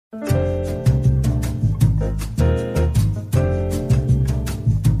Hello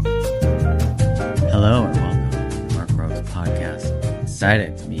and welcome to Mark Rowe's podcast.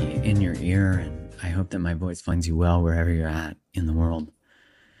 Excited to be in your ear, and I hope that my voice finds you well wherever you're at in the world.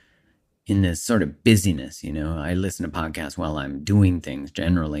 In this sort of busyness, I listen to podcasts while I'm doing things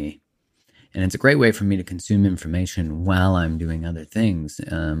generally, and it's a great way for me to consume information while I'm doing other things.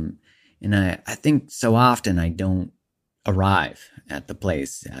 And I think so often I don't arrive at the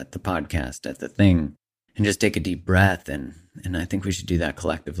place, at the podcast, at the thing, and just take a deep breath. And I think we should do that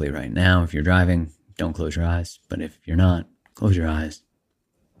collectively right now. If you're driving, don't close your eyes. But if you're not, close your eyes.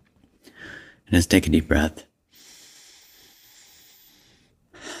 And just take a deep breath.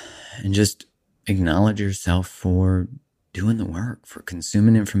 And just acknowledge yourself for doing the work, for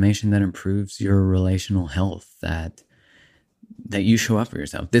consuming information that improves your relational health, that you show up for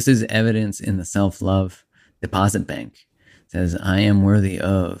yourself. This is evidence in the self-love deposit bank. It says, I am worthy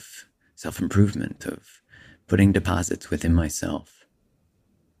of self-improvement, of putting deposits within myself.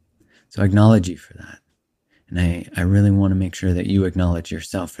 So I acknowledge you for that. And I really want to make sure that you acknowledge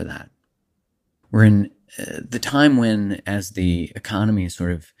yourself for that. We're in the time when, as the economy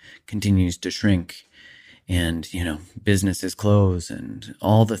sort of continues to shrink and, businesses close and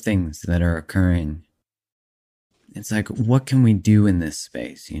all the things that are occurring, it's like, what can we do in this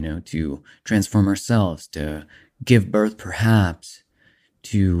space, to transform ourselves, to give birth perhaps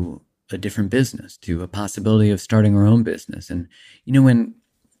to a different business, to a possibility of starting our own business. And, when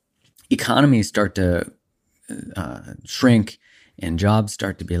economies start to shrink and jobs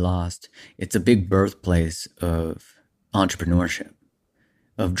start to be lost, it's a big birthplace of entrepreneurship,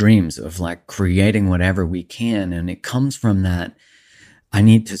 of dreams, of like creating whatever we can. And it comes from that I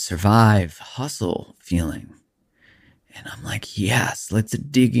need to survive, hustle feeling. And I'm like, yes, let's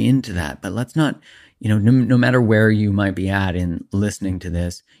dig into that. But let's not, no matter where you might be at in listening to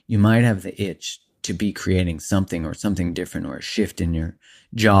this, you might have the itch to be creating something or something different, or a shift in your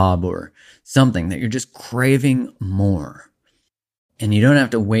job or something that you're just craving more. And you don't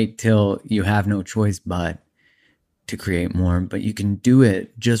have to wait till you have no choice but to create more, but you can do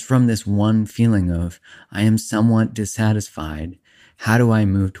it just from this one feeling of, I am somewhat dissatisfied. How do I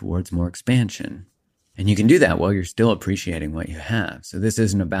move towards more expansion? And you can do that while you're still appreciating what you have. So this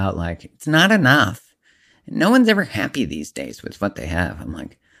isn't about like, it's not enough. No one's ever happy these days with what they have. I'm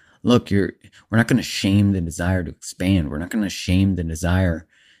like, look, we're not going to shame the desire to expand. We're not going to shame the desire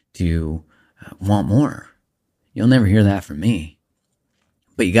to want more. You'll never hear that from me.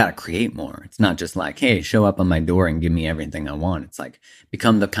 But you got to create more. It's not just like, hey, show up on my door and give me everything I want. It's like,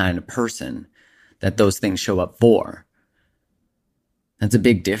 become the kind of person that those things show up for. That's a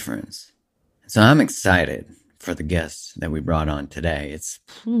big difference. So I'm excited for the guest that we brought on today.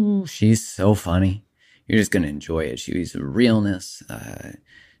 She's so funny. You're just going to enjoy it. She's realness,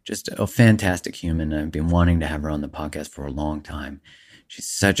 just a fantastic human. I've been wanting to have her on the podcast for a long time. She's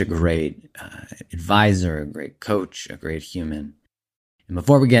such a great advisor, a great coach, a great human. And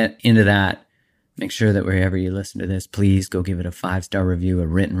before we get into that, make sure that wherever you listen to this, please go give it a 5-star review, a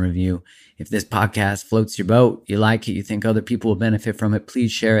written review. If this podcast floats your boat, you like it, you think other people will benefit from it,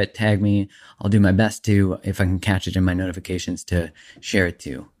 please share it, tag me. I'll do my best to, if I can catch it in my notifications, to share it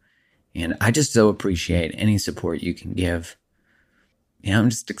too. And I just so appreciate any support you can give. I'm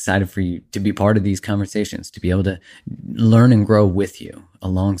just excited for you to be part of these conversations, to be able to learn and grow with you,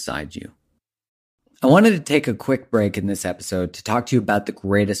 alongside you. I wanted to take a quick break in this episode to talk to you about the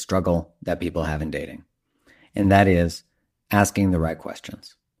greatest struggle that people have in dating. And that is asking the right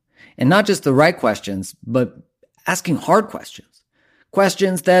questions. And not just the right questions, but asking hard questions.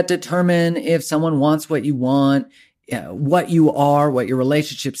 Questions that determine if someone wants what you want, what you are, what your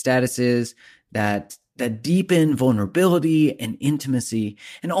relationship status is, that deepen vulnerability and intimacy.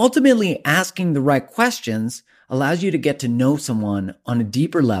 And ultimately, asking the right questions allows you to get to know someone on a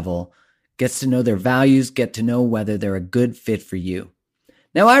deeper level, gets to know their values, get to know whether they're a good fit for you.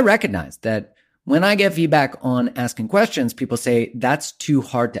 Now, I recognize that when I get feedback on asking questions, people say that's too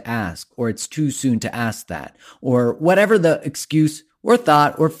hard to ask, or it's too soon to ask that, or whatever the excuse or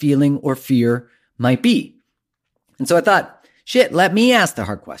thought or feeling or fear might be. And so I thought, let me ask the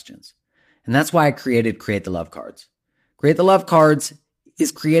hard questions. And that's why I created Create the Love Cards. Create the Love Cards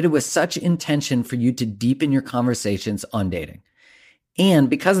is created with such intention for you to deepen your conversations on dating. And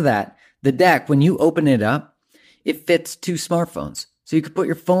because of that, the deck, when you open it up, it fits 2 smartphones. So you can put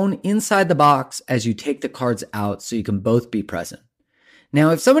your phone inside the box as you take the cards out so you can both be present.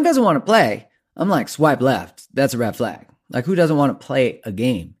 Now, if someone doesn't want to play, I'm like, swipe left. That's a red flag. Like, who doesn't want to play a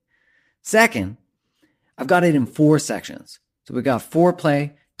game? Second, I've got it in 4 sections. So we got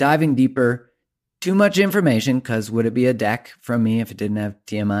foreplay, diving deeper, too much information, because would it be a deck from me if it didn't have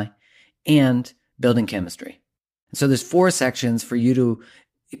TMI, and building chemistry. So there's 4 sections for you to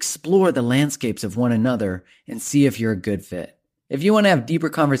explore the landscapes of one another and see if you're a good fit. If you want to have deeper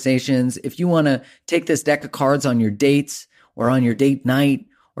conversations, if you want to take this deck of cards on your dates or on your date night,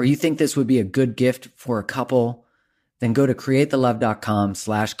 or you think this would be a good gift for a couple, then go to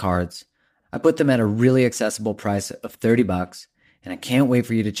createthelove.com/cards. I put them at a really accessible price of $30, and I can't wait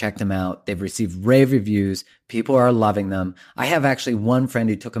for you to check them out. They've received rave reviews. People are loving them. I have actually one friend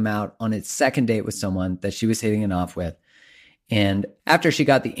who took them out on its second date with someone that she was hitting it off with. And after she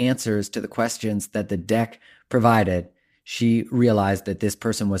got the answers to the questions that the deck provided, she realized that this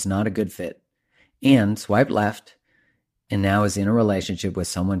person was not a good fit and swiped left, and now is in a relationship with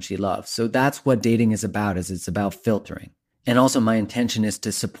someone she loves. So that's what dating is about, is it's about filtering. And also my intention is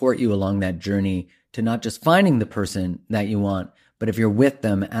to support you along that journey to not just finding the person that you want, but if you're with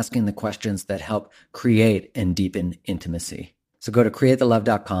them, asking the questions that help create and deepen intimacy. So go to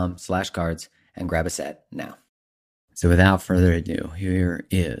createthelove.com/cards and grab a set now. So without further ado, here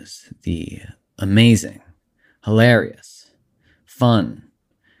is the amazing, hilarious, fun,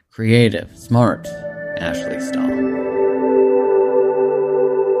 creative, smart Ashley Stahl.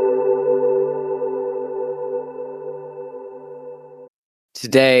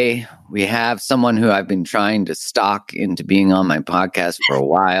 Today, we have someone who I've been trying to stalk into being on my podcast for a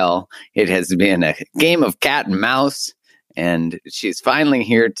while. It has been a game of cat and mouse, and she's finally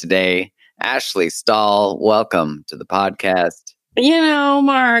here today. Ashley Stahl, welcome to the podcast. You know,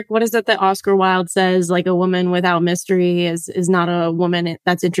 Mark, what is it that Oscar Wilde says? Like, a woman without mystery is not a woman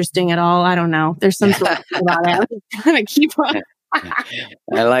that's interesting at all. I don't know. There's some sort of about it. I'm trying to keep up.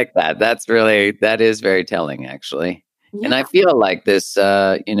 I like that. That is very telling, actually. Yeah. And I feel like this,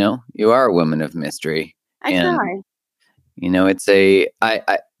 you are a woman of mystery. I try.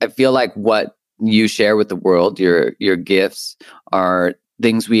 I feel like what you share with the world, your gifts, are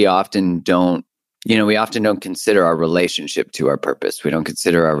things we often don't consider our relationship to our purpose. We don't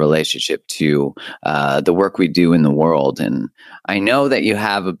consider our relationship to the work we do in the world. And I know that you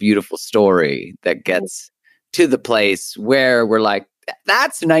have a beautiful story that gets to the place where we're like,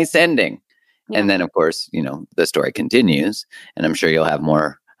 that's a nice ending. Yeah. And then, of course, the story continues, and I'm sure you'll have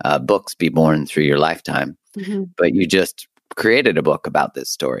more books be born through your lifetime. Mm-hmm. But you just created a book about this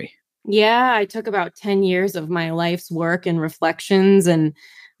story. Yeah, I took about 10 years of my life's work and reflections and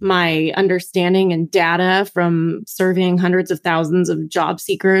my understanding and data from surveying hundreds of thousands of job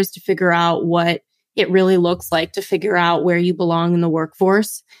seekers to figure out what it really looks like to figure out where you belong in the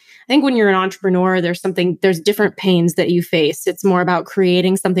workforce. I think when you're an entrepreneur, there's different pains that you face. It's more about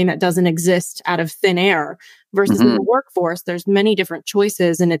creating something that doesn't exist out of thin air versus in the workforce. There's many different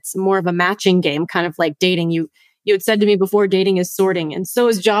choices, and it's more of a matching game, kind of like dating. You had said to me before, dating is sorting, and so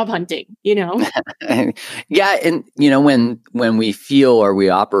is job hunting, Yeah. And, when we feel or we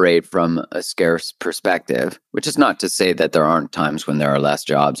operate from a scarce perspective, which is not to say that there aren't times when there are less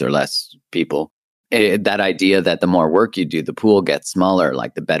jobs or less people, that idea that the more work you do, the pool gets smaller,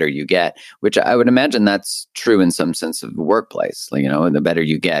 like the better you get, which I would imagine that's true in some sense of the workplace. The better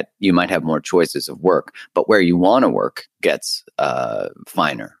you get, you might have more choices of work, but where you want to work gets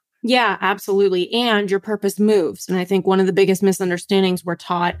finer. Yeah, absolutely. And your purpose moves. And I think one of the biggest misunderstandings we're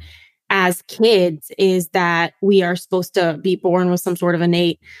taught as kids is that we are supposed to be born with some sort of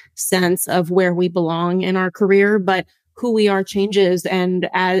innate sense of where we belong in our career, but who we are changes. And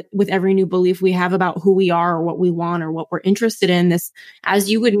with every new belief we have about who we are or what we want or what we're interested in, this, as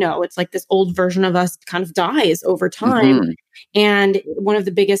you would know, it's like this old version of us kind of dies over time. Mm-hmm. And one of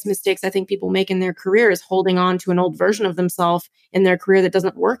the biggest mistakes I think people make in their career is holding on to an old version of themselves in their career that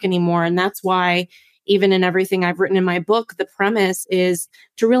doesn't work anymore. And that's why even in everything I've written in my book, the premise is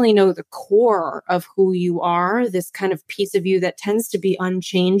to really know the core of who you are, this kind of piece of you that tends to be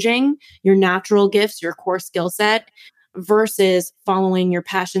unchanging, your natural gifts, your core skill set, versus following your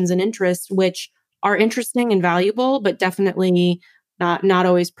passions and interests, which are interesting and valuable, but definitely not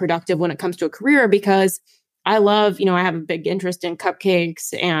always productive when it comes to a career. Because I love, I have a big interest in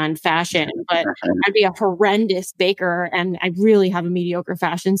cupcakes and fashion, but I'd be a horrendous baker, and I really have a mediocre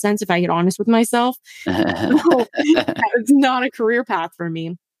fashion sense, if I get honest with myself. So it's not a career path for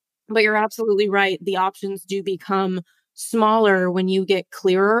me. But you're absolutely right. The options do become smaller when you get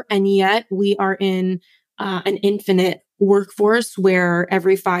clearer, and yet we are in an infinite workforce where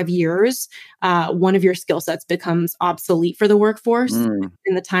every 5 years, one of your skill sets becomes obsolete for the workforce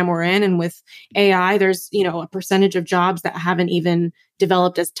in the time we're in. And with AI, there's, a percentage of jobs that haven't even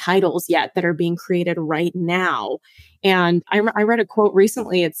developed as titles yet that are being created right now. And I read a quote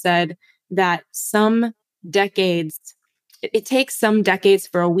recently. It said that it takes some decades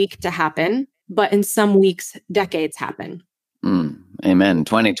for a week to happen, but in some weeks, decades happen. Amen.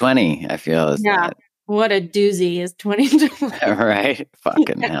 2020, I feel, is Yeah. that. What a doozy is 2020. Right?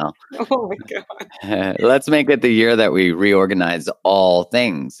 Fucking hell. Oh my God. Let's make it the year that we reorganize all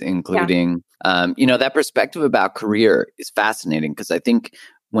things, including, that perspective about career is fascinating because I think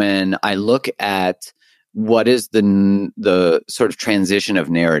when I look at what is the sort of transition of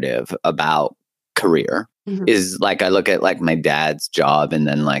narrative about career is like I look at like my dad's job and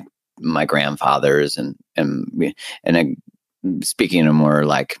then like my grandfather's and speaking in a more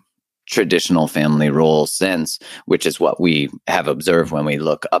like traditional family role sense, which is what we have observed when we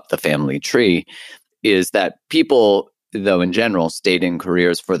look up the family tree, is that people, though in general, stayed in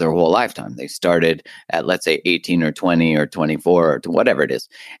careers for their whole lifetime. They started at, let's say, 18 or 20 or 24 or whatever it is.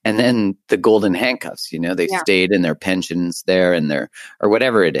 And then the golden handcuffs, they stayed in their pensions there and or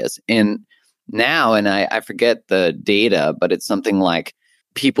whatever it is. And now, and I forget the data, but it's something like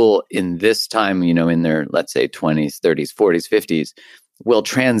people in this time, in their, let's say, 20s, 30s, 40s, 50s, will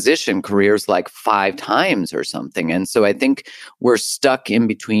transition careers like 5 times or something. And so I think we're stuck in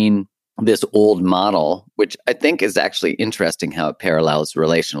between this old model, which I think is actually interesting how it parallels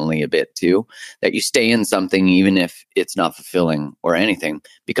relationally a bit too, that you stay in something even if it's not fulfilling or anything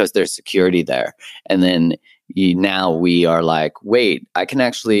because there's security there. And then now we are like, wait, I can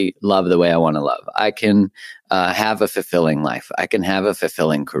actually love the way I want to love. I can have a fulfilling life. I can have a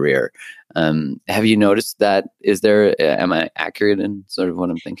fulfilling career. Have you noticed that? Am I accurate in sort of what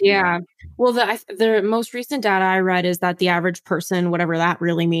I'm thinking? Yeah. Well, the most recent data I read is that the average person, whatever that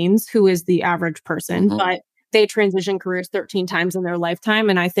really means, who is the average person, but they transition careers 13 times in their lifetime.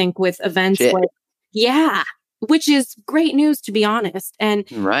 And I think with events which is great news, to be honest. And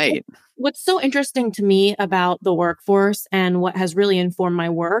right. What's so interesting to me about the workforce and what has really informed my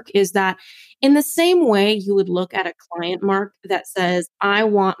work is that in the same way you would look at a client, Mark, that says, I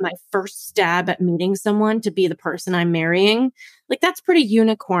want my first stab at meeting someone to be the person I'm marrying. Like that's pretty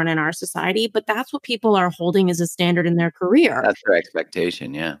unicorn in our society, but that's what people are holding as a standard in their career. That's their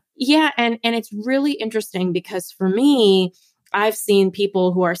expectation. Yeah. Yeah. And it's really interesting because for me, I've seen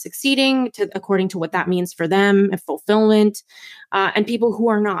people who are succeeding according to what that means for them and fulfillment, and people who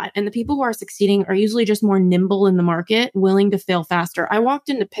are not. And the people who are succeeding are usually just more nimble in the market, willing to fail faster. I walked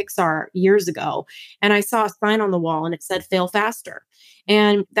into Pixar years ago and I saw a sign on the wall and it said fail faster.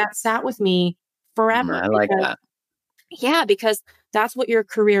 And that sat with me forever. I like that. Yeah, because that's what your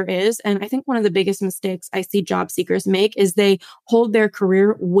career is. And I think one of the biggest mistakes I see job seekers make is they hold their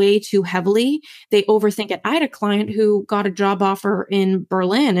career way too heavily. They overthink it. I had a client who got a job offer in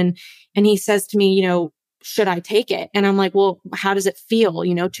Berlin and he says to me, should I take it? And I'm like, well, how does it feel?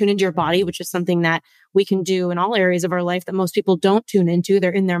 Tune into your body, which is something that we can do in all areas of our life that most people don't tune into. They're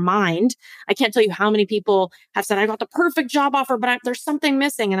in their mind. I can't tell you how many people have said, I got the perfect job offer, but there's something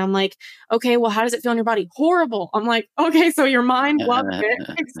missing. And I'm like, okay, well, how does it feel in your body? Horrible. I'm like, okay, so your mind loves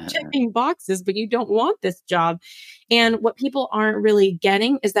it. It's checking boxes, but you don't want this job. And what people aren't really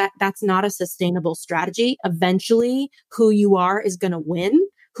getting is that that's not a sustainable strategy. Eventually, who you are is going to win.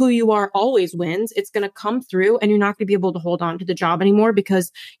 Who you are always wins. It's going to come through and you're not going to be able to hold on to the job anymore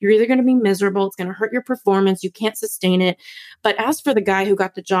because you're either going to be miserable. It's going to hurt your performance. You can't sustain it. But as for the guy who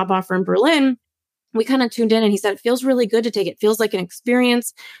got the job offer in Berlin, we kind of tuned in and he said, it feels really good to take it. Feels like an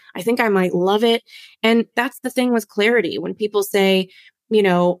experience. I think I might love it. And that's the thing with clarity. When people say,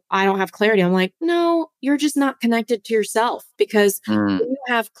 I don't have clarity. I'm like, no, you're just not connected to yourself because when you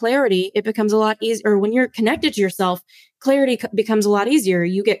have clarity, it becomes a lot easier. Or when you're connected to yourself, clarity becomes a lot easier.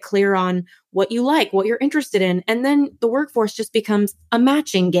 You get clear on what you like, what you're interested in. And then the workforce just becomes a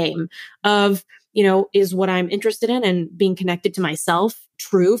matching game of, is what I'm interested in and being connected to myself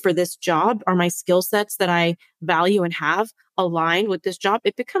true for this job? Are my skill sets that I value and have aligned with this job?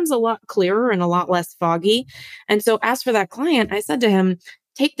 It becomes a lot clearer and a lot less foggy. And so as for that client, I said to him,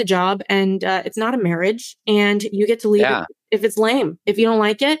 take the job and it's not a marriage and you get to leave if it's lame. If you don't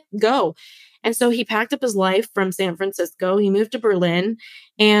like it, go. And so he packed up his life from San Francisco. He moved to Berlin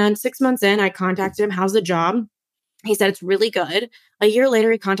and 6 months in, I contacted him. How's the job? He said, it's really good. A year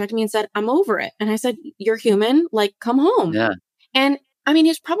later, he contacted me and said, I'm over it. And I said, you're human, like come home. Yeah. And I mean,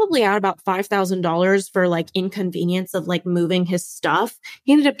 he's probably out about $5,000 for like inconvenience of like moving his stuff.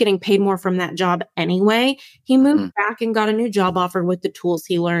 He ended up getting paid more from that job anyway. He moved back and got a new job offer with the tools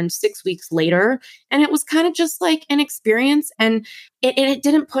he learned 6 weeks later. And it was kind of just like an experience and it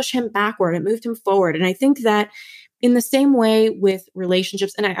didn't push him backward. It moved him forward. And I think that in the same way with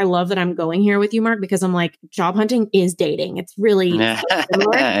relationships, and I love that I'm going here with you, Mark, because I'm like, job hunting is dating. It's really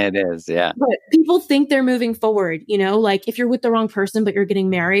it is, yeah. But people think they're moving forward, like if you're with the wrong person, but you're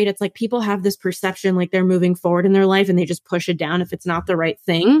getting married, it's like people have this perception like they're moving forward in their life and they just push it down if it's not the right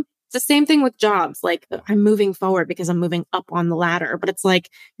thing. It's the same thing with jobs. Like, I'm moving forward because I'm moving up on the ladder, but it's like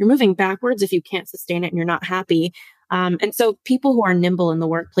you're moving backwards if you can't sustain it and you're not happy. And so people who are nimble in the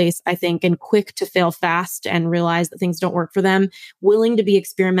workplace, I think, and quick to fail fast and realize that things don't work for them, willing to be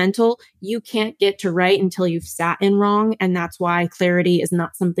experimental, you can't get to right until you've sat in wrong. And that's why clarity is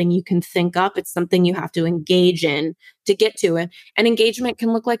not something you can think up. It's something you have to engage in to get to it. And engagement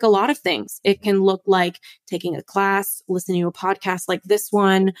can look like a lot of things. It can look like taking a class, listening to a podcast like this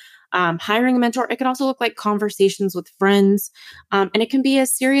one, hiring a mentor. It can also look like conversations with friends. And it can be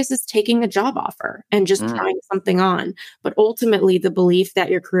as serious as taking a job offer and just trying something on. But ultimately, the belief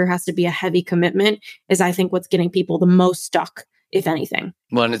that your career has to be a heavy commitment is, I think, what's getting people the most stuck, if anything.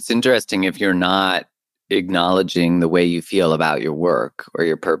 Well, and it's interesting if you're not acknowledging the way you feel about your work or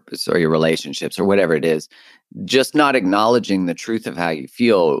your purpose or your relationships or whatever it is, just not acknowledging the truth of how you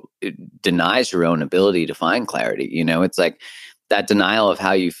feel, it denies your own ability to find clarity. It's like that denial of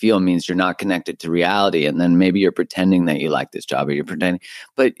how you feel means you're not connected to reality. And then maybe you're pretending that you like this job or you're pretending.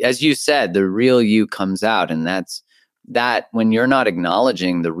 But as you said, the real you comes out. And that's that when you're not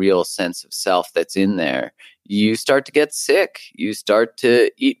acknowledging the real sense of self that's in there, you start to get sick. You start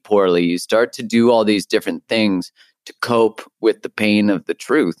to eat poorly. You start to do all these different things to cope with the pain of the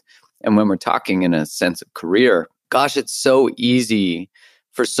truth. And when we're talking in a sense of career, gosh, it's so easy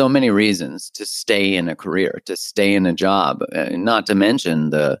for so many reasons to stay in a career, to stay in a job, not to mention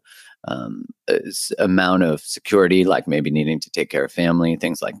the amount of security, like maybe needing to take care of family,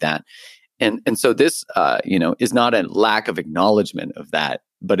 things like that. And so this, is not a lack of acknowledgement of that,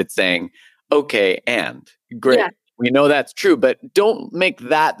 but it's saying, okay, and great, yeah, we know that's true, but don't make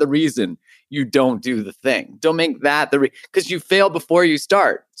that the reason you don't do the thing. Don't make that because you fail before you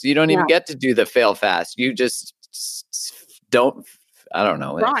start. So you don't even get to do the fail fast. You just don't, I don't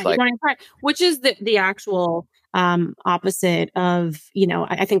know. Right, like, which is the actual opposite of,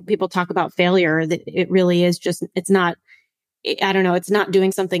 I think people talk about failure, that it really is just, it's not, I don't know, it's not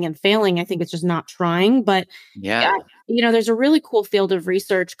doing something and failing. I think it's just not trying. But yeah, there's a really cool field of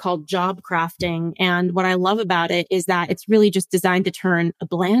research called job crafting. And what I love about it is that it's really just designed to turn a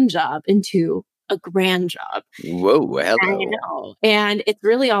bland job into a grand job. Whoa, hello. I know. And it's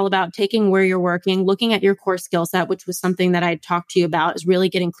really all about taking where you're working, looking at your core skill set, which was something that I talked to you about, is really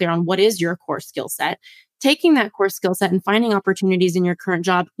getting clear on what is your core skill set, taking that core skill set and finding opportunities in your current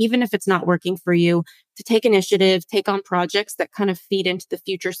job, even if it's not working for you, to take initiative, take on projects that kind of feed into the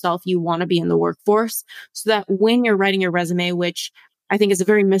future self you want to be in the workforce, so that when you're writing your resume, which I think is a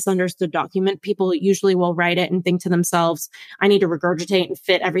very misunderstood document, people usually will write it and think to themselves, I need to regurgitate and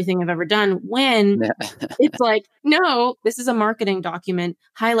fit everything I've ever done, when it's like, no, this is a marketing document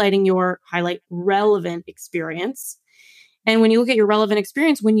highlighting your relevant experience. And when you look at your relevant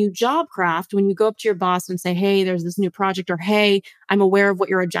experience, when you job craft, when you go up to your boss and say, hey, there's this new project, or hey, I'm aware of what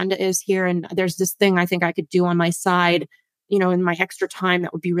your agenda is here, and there's this thing I think I could do on my side, in my extra time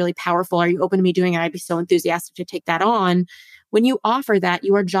that would be really powerful. Are you open to me doing it? I'd be so enthusiastic to take that on. When you offer that,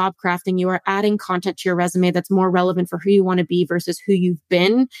 you are job crafting, you are adding content to your resume that's more relevant for who you want to be versus who you've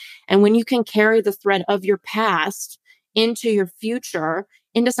been. And when you can carry the thread of your past into your future,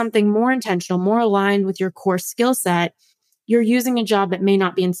 into something more intentional, more aligned with your core skill set, you're using a job that may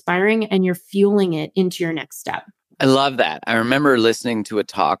not be inspiring and you're fueling it into your next step. I love that. I remember listening to a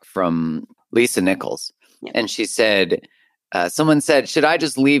talk from Lisa Nichols, and she said, someone said, should I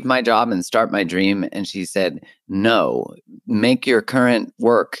just leave my job and start my dream? And she said, no, make your current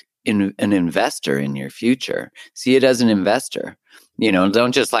work an investor in your future. See it as an investor.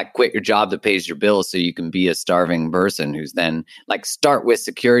 Don't just quit your job that pays your bills so you can be a starving person who's then start with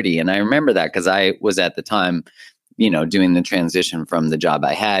security. And I remember that because I was at the time, doing the transition from the job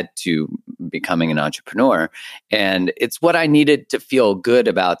I had to becoming an entrepreneur. And it's what I needed to feel good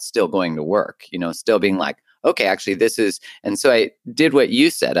about still going to work, still being like, okay, actually this is, and so I did what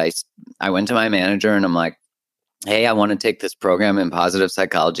you said. I went to my manager and I'm like, hey, I want to take this program in positive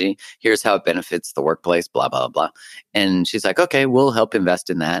psychology. Here's how it benefits the workplace, blah, blah, blah. And she's like, okay, we'll help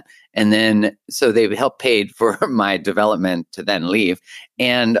invest in that. And then, so they helped paid for my development to then leave.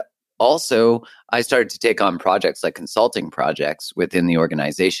 And also, I started to take on projects like consulting projects within the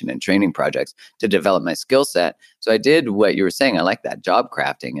organization and training projects to develop my skill set. So I did what you were saying. I like that job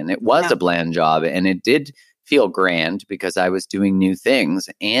crafting. And it was a bland job. And it did feel grand because I was doing new things.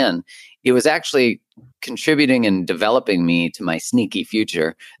 And it was actually contributing and developing me to my sneaky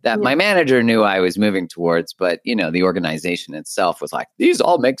future that my manager knew I was moving towards. But, the organization itself was like, these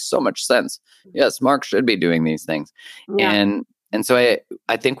all make so much sense. Yes, Mark should be doing these things. Yeah. And so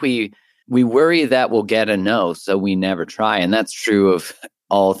I think we worry that we'll get a no, so we never try. And that's true of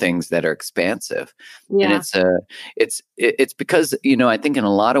all things that are expansive. And Yeah. it's because, I think in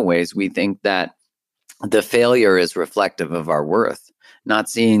a lot of ways we think that the failure is reflective of our worth, not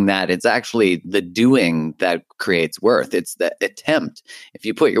seeing that it's actually the doing that creates worth. It's the attempt. If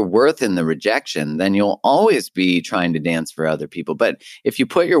you put your worth in the rejection, then you'll always be trying to dance for other people. But if you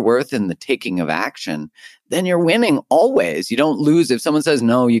put your worth in the taking of action, then you're winning always. You don't lose. If someone says,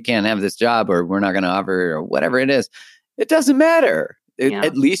 no, you can't have this job, or we're not going to offer, or whatever it is, it doesn't matter. Yeah.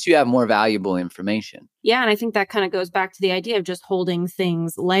 At least you have more valuable information. Yeah. And I think that kind of goes back to the idea of just holding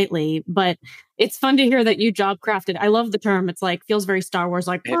things lightly. But it's fun to hear that you job crafted. I love the term. It's like, feels very Star Wars,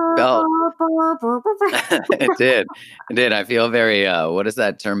 like, It felt it did. It did. I feel very, what is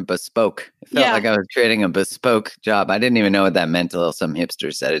that term? Bespoke. It felt yeah. like I was creating a bespoke job. I didn't even know what that meant until some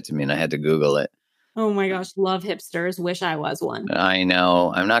hipster said it to me and I had to Google it. Oh my gosh. Love hipsters. Wish I was one. I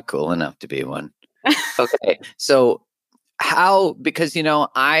know. I'm not cool enough to be one. Okay. So because,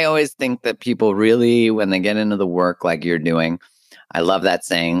 I always think that people really, when they get into the work like you're doing, I love that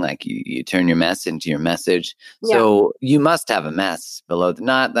saying, like you turn your mess into your message. Yeah. So you must have a mess below.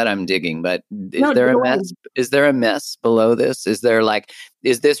 Not that I'm digging, but is there a mess? Is there a mess below this? Is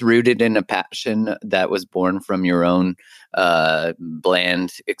this rooted in a passion that was born from your own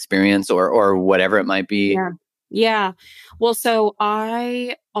bland experience or whatever it might be? Yeah. Yeah. Well, so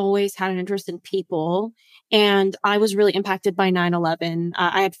I always had an interest in people, and I was really impacted by 9/11.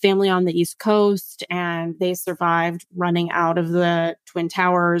 I had family on the East Coast, and they survived running out of the Twin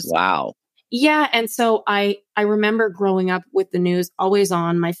Towers. Wow. Yeah. And so I remember growing up with the news always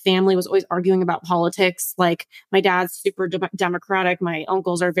on. My family was always arguing about politics. Like my dad's super Democratic. My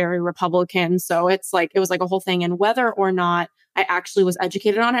uncles are very Republican. So it was like a whole thing. And whether or not I actually was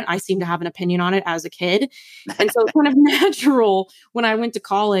educated on it, I seem to have an opinion on it as a kid. And so it's kind of natural when I went to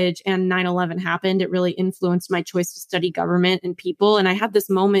college and 9/11 happened, it really influenced my choice to study government and people. And I had this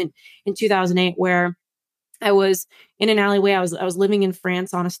moment in 2008 where I was in an alleyway. I was living in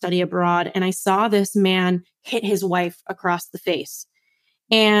France on a study abroad, and I saw this man hit his wife across the face.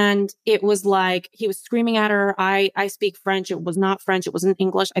 And it was like he was screaming at her. I speak French. It was not French. It wasn't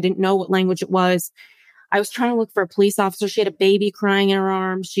English. I didn't know what language it was. I was trying to look for a police officer. She had a baby crying in her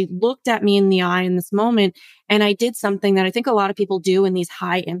arms. She looked at me in the eye in this moment. And I did something that I think a lot of people do in these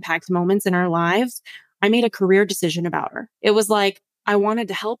high impact moments in our lives. I made a career decision about her. It was like, I wanted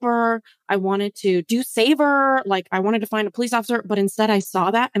to help her. I wanted to save her. Like I wanted to find a police officer, but instead I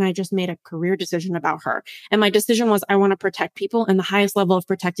saw that and I just made a career decision about her. And my decision was I want to protect people. And the highest level of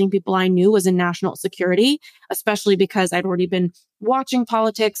protecting people I knew was in national security, especially because I'd already been watching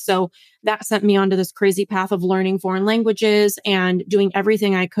politics. So that sent me onto this crazy path of learning foreign languages and doing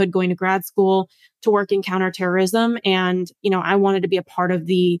everything I could, going to grad school to work in counterterrorism. And, I wanted to be a part of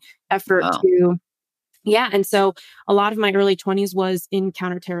the effort Wow. to yeah. And so a lot of my early 20s was in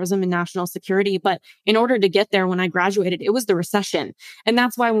counterterrorism and national security. But in order to get there when I graduated, it was the recession. And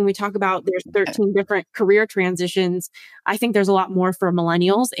that's why when we talk about there's 13 different career transitions, I think there's a lot more for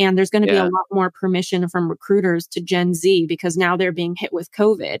millennials, and there's going to be a lot more permission from recruiters to Gen Z because now they're being hit with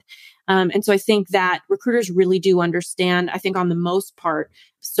COVID. And so I think that recruiters really do understand, I think on the most part,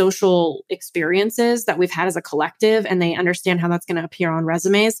 social experiences that we've had as a collective, and they understand how that's going to appear on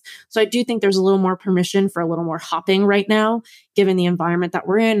resumes. So I do think there's a little more permission for a little more hopping right now, given the environment that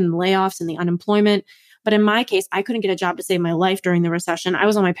we're in and layoffs and the unemployment. But in my case, I couldn't get a job to save my life during the recession. I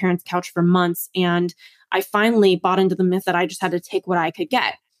was on my parents' couch for months, and I finally bought into the myth that I just had to take what I could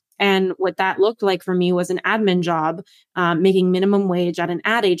get. And what that looked like for me was an admin job, making minimum wage at an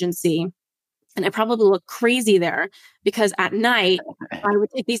ad agency. And I probably looked crazy there because at night I would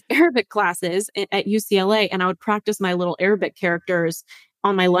take these Arabic classes at UCLA, and I would practice my little Arabic characters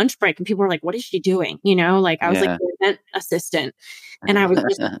on my lunch break. And people were like, what is she doing? Like I was like the event assistant, and I was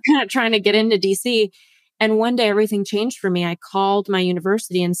just kind of trying to get into DC. And one day everything changed for me. I called my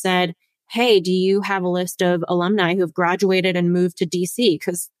university and said, hey, do you have a list of alumni who have graduated and moved to DC?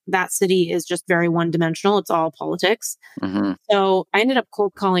 Because that city is just very one-dimensional. It's all politics. Mm-hmm. So I ended up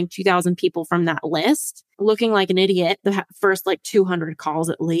cold calling 2,000 people from that list, looking like an idiot the first 200 calls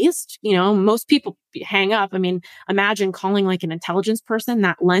at least. Most people hang up. I mean, imagine calling like an intelligence person.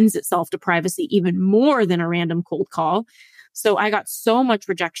 That lends itself to privacy even more than a random cold call. So I got so much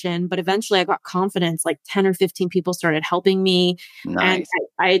rejection, but eventually I got confidence. Like 10 or 15 people started helping me. Nice. And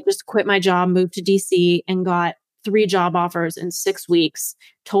I just quit my job, moved to DC, and got 3 job offers in 6 weeks.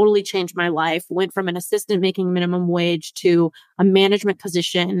 Totally changed my life. Went from an assistant making minimum wage to a management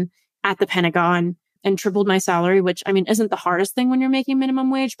position at the Pentagon and tripled my salary, which I mean, isn't the hardest thing when you're making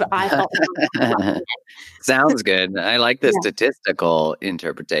minimum wage, but I felt Sounds good. I like the statistical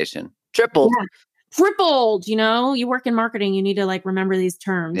interpretation. Tripled. Yeah. tripled, you work in marketing, you need to like remember these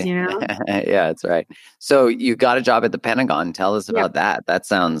terms, Yeah, that's right. So you got a job at the Pentagon. Tell us Yeah. about that. That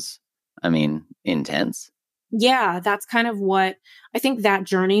sounds, I mean, intense. Yeah, that's kind of what I think that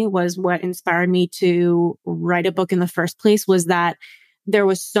journey was what inspired me to write a book in the first place was that there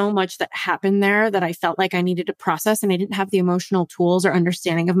was so much that happened there that I felt like I needed to process and I didn't have the emotional tools or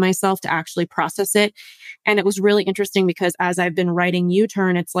understanding of myself to actually process it. And it was really interesting because as I've been writing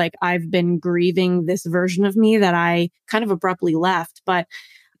U-Turn, it's like I've been grieving this version of me that I kind of abruptly left. But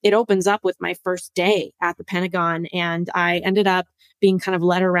it opens up with my first day at the Pentagon. And I ended up being kind of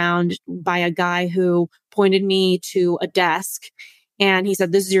led around by a guy who pointed me to a desk. And he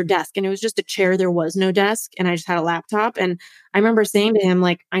said, "This is your desk." And it was just a chair. There was no desk. And I just had a laptop. And I remember saying to him,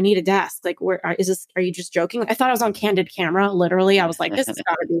 like, "I need a desk. Like, is this, are you just joking?" I thought I was on candid camera. Literally. I was like, this has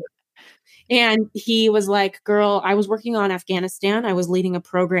got to be. And he was like, "Girl, I was working on Afghanistan. I was leading a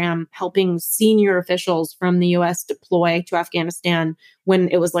program helping senior officials from the US deploy to Afghanistan when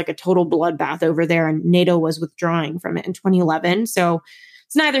it was like a total bloodbath over there and NATO was withdrawing from it in 2011. So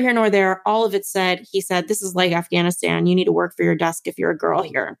it's neither here nor there. All of it said, he said, "This is like Afghanistan. You need to work for your desk if you're a girl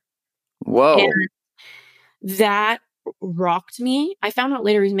here." Whoa. And that rocked me. I found out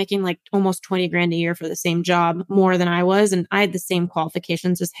later he's making like almost 20 grand a year for the same job, more than I was. And I had the same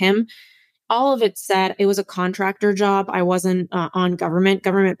qualifications as him. All of it said it was a contractor job. I wasn't on government.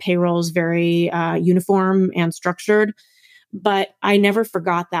 Government payroll is very uniform and structured. But I never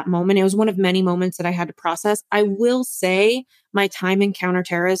forgot that moment. It was one of many moments that I had to process. I will say my time in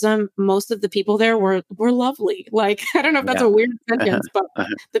counterterrorism, most of the people there were lovely. Like, I don't know if that's Yeah. a weird sentence, but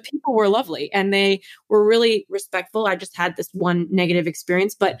the people were lovely and they were really respectful. I just had this one negative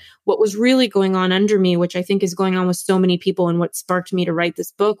experience. But what was really going on under me, which I think is going on with so many people and what sparked me to write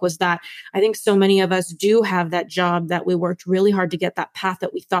this book was that I think so many of us do have that job that we worked really hard to get that path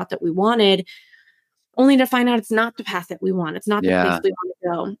that we thought that we wanted only to find out it's not the path that we want. It's not the place Yeah. we want to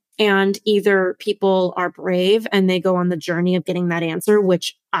go. And either people are brave and they go on the journey of getting that answer,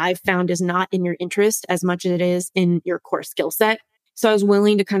 which I've found is not in your interest as much as it is in your core skill set. So I was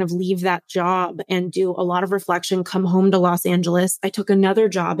willing to kind of leave that job and do a lot of reflection, come home to Los Angeles. I took another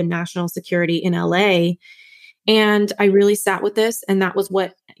job in national security in LA. And I really sat with this. And that was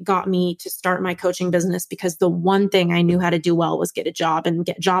what got me to start my coaching business because the one thing I knew how to do well was get a job and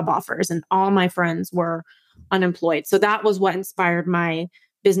get job offers. And all my friends were unemployed. So that was what inspired my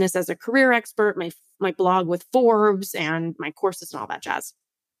business as a career expert, my blog with Forbes and my courses and all that jazz.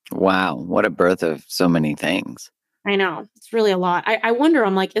 Wow. What a birth of so many things. I know it's really a lot. I wonder,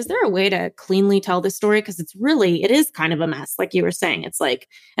 I'm like, is there a way to cleanly tell this story? Because it is kind of a mess. Like you were saying, it's like,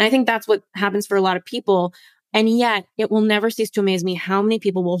 and I think that's what happens for a lot of people. And yet it will never cease to amaze me how many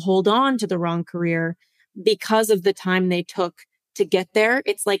people will hold on to the wrong career because of the time they took to get there.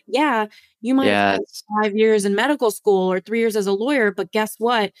 It's like, yeah, you might have spent Yes. 5 years in medical school or 3 years as a lawyer, but guess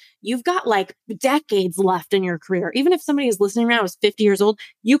what? You've got like decades left in your career. Even if somebody is listening right now is 50 years old,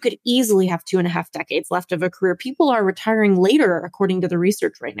 you could easily have 2.5 decades left of a career. People are retiring later, according to the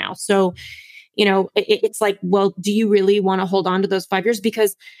research right now. So, it's like, well, do you really want to hold on to those 5 years?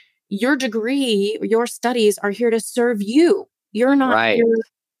 Because your degree, your studies are here to serve you. You're not Right. here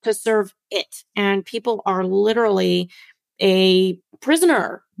to serve it. And people are literally a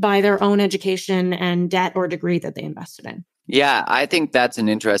prisoner by their own education and debt or degree that they invested in. Yeah. I think that's an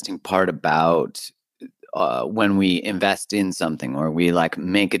interesting part about when we invest in something or we like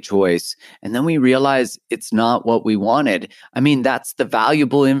make a choice and then we realize it's not what we wanted. I mean, that's the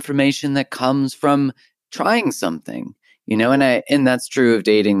valuable information that comes from trying something, and that's true of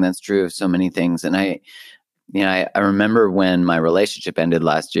dating. That's true of so many things. And I remember when my relationship ended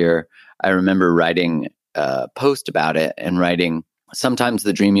last year, I remember writing a post about it and writing, sometimes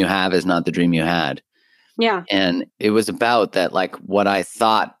the dream you have is not the dream you had. Yeah. And it was about that, like what I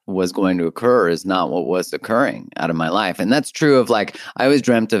thought was going to occur is not what was occurring out of my life. And that's true of like, I always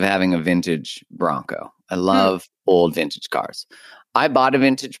dreamt of having a vintage Bronco. I love old vintage cars. I bought a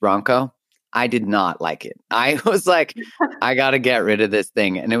vintage Bronco. I did not like it. I was like, I got to get rid of this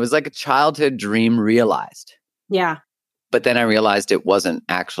thing. And it was like a childhood dream realized. Yeah. But then I realized it wasn't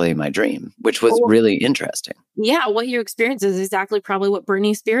actually my dream, which was really interesting. Yeah, what you experience is exactly probably what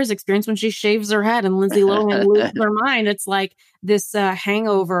Britney Spears experienced when she shaves her head and Lindsay Lohan loses her mind. It's like this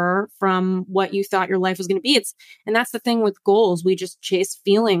hangover from what you thought your life was going to be. And that's the thing with goals. We just chase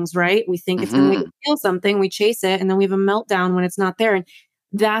feelings, right? We think it's going to make us feel something. We chase it and then we have a meltdown when it's not there. And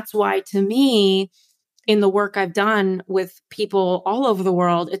that's why, to me, in the work I've done with people all over the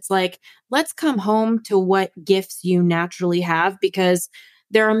world, it's like, let's come home to what gifts you naturally have, because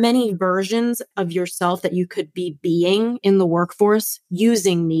there are many versions of yourself that you could be being in the workforce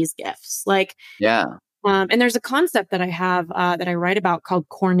using these gifts. Like, Yeah. and there's a concept that I have that I write about called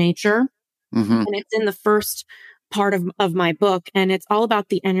core nature. Mm-hmm. And it's in the first part of my book. And it's all about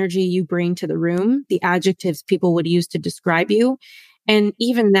the energy you bring to the room, the adjectives people would use to describe you. And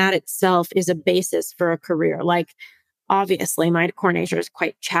even that itself is a basis for a career. Like, obviously, my core nature is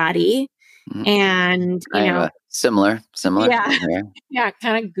quite chatty and, I have a similar yeah, here. yeah,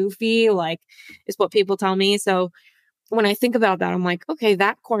 kind of goofy, like is what people tell me. So when I think about that, I'm like, okay,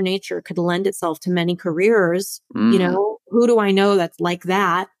 that core nature could lend itself to many careers. Mm. Who do I know that's like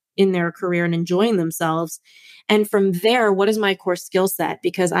that in their career and enjoying themselves? And from there, what is my core skill set?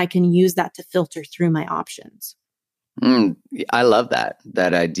 Because I can use that to filter through my options. I love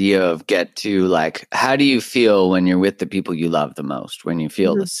that idea of get to like, how do you feel when you're with the people you love the most, when you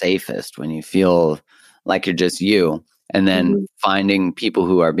feel Mm-hmm. the safest, when you feel like you're just you, and then Mm-hmm. finding people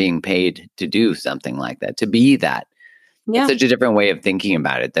who are being paid to do something like that, to be that. It's Yeah. such a different way of thinking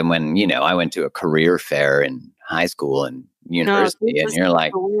about it than when, I went to a career fair in high school and No, university, and this you're is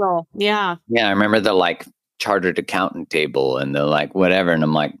like, for real. Yeah. yeah, I remember the like chartered accountant table and the like whatever. And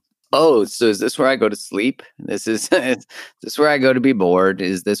I'm like, oh, so is this where I go to sleep? Is this where I go to be bored?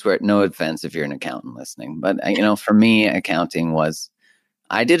 Is this where, no offense if you're an accountant listening, but for me, accounting was,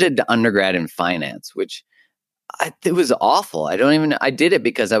 I did an undergrad in finance, which it was awful. I did it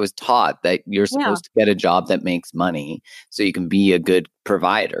because I was taught that you're Yeah. supposed to get a job that makes money so you can be a good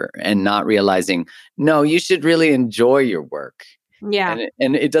provider, and not realizing, no, you should really enjoy your work. Yeah.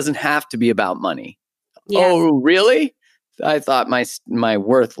 And it doesn't have to be about money. Yes. Oh, really? I thought my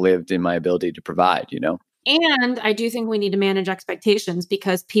worth lived in my ability to provide. And I do think we need to manage expectations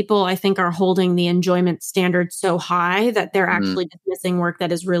because people, I think, are holding the enjoyment standard so high that they're Mm, actually dismissing work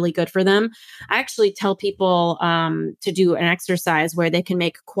that is really good for them. I actually tell people to do an exercise where they can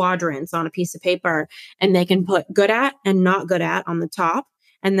make quadrants on a piece of paper and they can put good at and not good at on the top,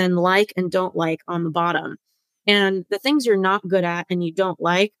 and then like and don't like on the bottom. And the things you're not good at and you don't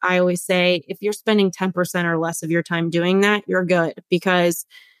like, I always say, if you're spending 10% or less of your time doing that, you're good, because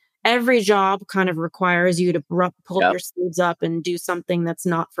every job kind of requires you to pull yep. your sleeves up and do something that's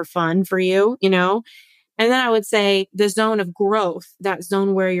not for fun for you. And then I would say the zone of growth, that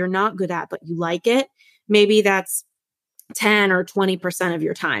zone where you're not good at, but you like it. Maybe that's 10 or 20% of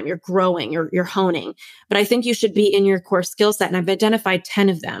your time. You're growing, you're honing. But I think you should be in your core skill set. And I've identified 10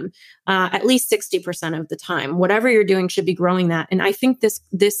 of them, at least 60% of the time. Whatever you're doing should be growing that. And I think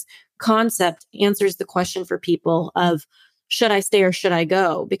this concept answers the question for people of, should I stay or should I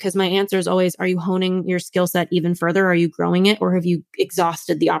go? Because my answer is always, are you honing your skill set even further? Are you growing it? Or have you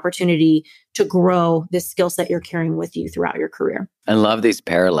exhausted the opportunity to grow this skill set you're carrying with you throughout your career? I love these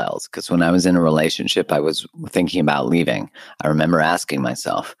parallels because when I was in a relationship, I was thinking about leaving. I remember asking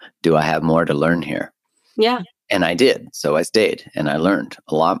myself, do I have more to learn here? Yeah. And I did. So I stayed and I learned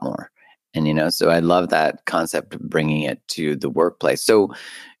a lot more. And, so I love that concept of bringing it to the workplace. So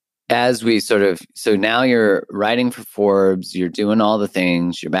so now you're writing for Forbes, you're doing all the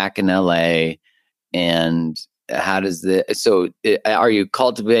things, you're back in LA, and are you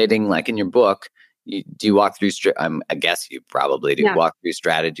cultivating, like in your book, do you walk through, I guess you probably do Yeah. walk through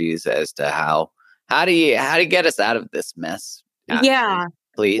strategies as to how do you get us out of this mess? Yeah.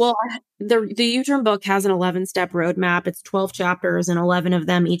 Please. Well, the U-Turn book has an 11-step roadmap. It's 12 chapters and 11 of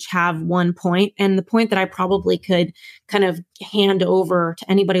them each have one point. And the point that I probably could kind of hand over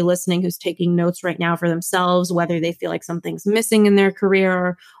to anybody listening who's taking notes right now for themselves, whether they feel like something's missing in their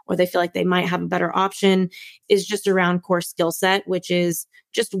career or they feel like they might have a better option, is just around core skill set, which is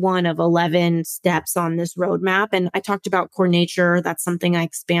just one of 11 steps on this roadmap. And I talked about core nature. That's something I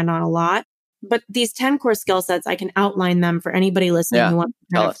expand on a lot. But these 10 core skill sets, I can outline them for anybody listening who wants to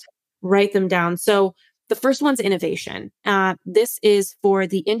Tell kind of us. write them down. So the first one's innovation. This is for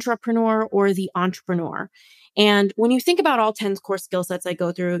the intrapreneur or the entrepreneur. And when you think about all 10 core skill sets I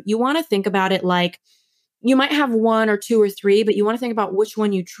go through, you want to think about it like you might have one or two or three, but you want to think about which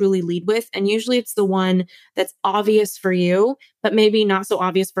one you truly lead with. And usually it's the one that's obvious for you, but maybe not so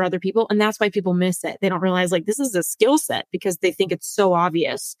obvious for other people. And that's why people miss it. They don't realize like this is a skill set because they think it's so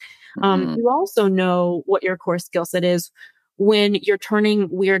obvious. You also know what your core skill set is when you're turning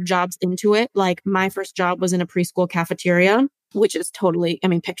weird jobs into it. Like my first job was in a preschool cafeteria, which is totally,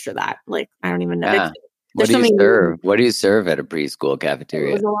 picture that. Like, I don't even know. Yeah. There's What do so you many. serve? What do you serve at a preschool It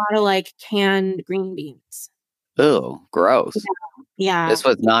cafeteria? was a lot of like canned green beans. Oh, gross. Yeah. This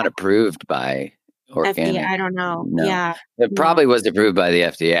was not approved by FDA, organic. I don't know. No. Yeah. It No. probably was approved by the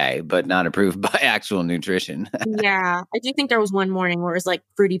FDA, but not approved by actual nutrition. Yeah. I do think there was one morning where it was like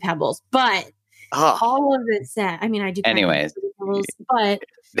fruity pebbles, but Oh, all of it said, I do kind of anyways. fruity skills, but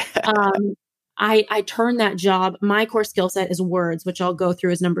um, I turn that job. My core skill set is words, which I'll go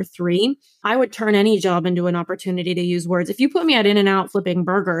through as number three. I would turn any job into an opportunity to use words. If you put me at In-N-Out flipping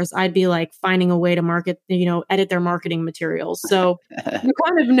burgers, I'd be like finding a way to market, edit their marketing materials. So you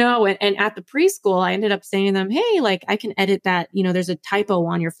kind of know. And at the preschool, I ended up saying to them, hey, like I can edit that. There's a typo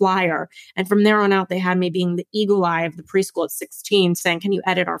on your flyer. And from there on out, they had me being the eagle eye of the preschool at 16 saying, can you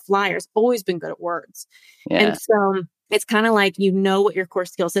edit our flyers? Always been good at words. Yeah. And so it's kind of like what your core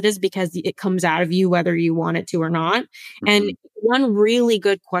skill set is because it comes out of you whether you want it to or not. And one really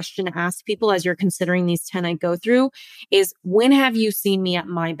good question to ask people as you're considering these 10 I go through is, when have you seen me at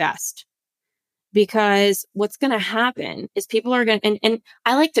my best? Because what's going to happen is people are going to, and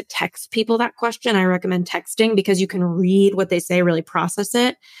I like to text people that question. I recommend texting because you can read what they say, really process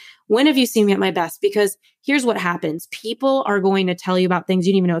it. When have you seen me at my best? Because here's what happens. People are going to tell you about things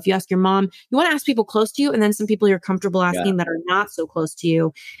you didn't even know. If you ask your mom, you want to ask people close to you, and then some people you're comfortable asking that are not so close to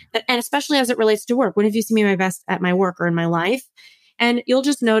you. And especially as it relates to work. When have you seen me at my best at my work or in my life? And you'll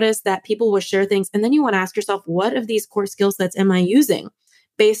just notice that people will share things. And then you want to ask yourself, what of these core skill sets am I using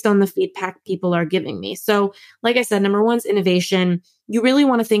based on the feedback people are giving me? So like I said, number one is innovation. You really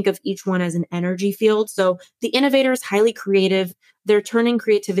want to think of each one as an energy field. So the innovator is highly creative. They're turning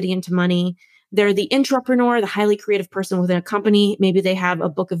creativity into money. They're the entrepreneur, the highly creative person within a company. Maybe they have a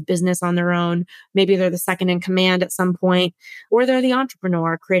book of business on their own. Maybe they're the second in command at some point, or they're the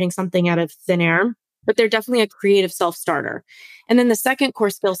entrepreneur creating something out of thin air. But they're definitely a creative self-starter. And then the second core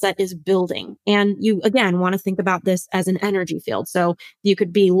skill set is building. And you, again, want to think about this as an energy field. So you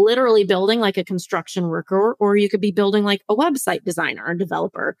could be literally building like a construction worker, or you could be building like a website designer or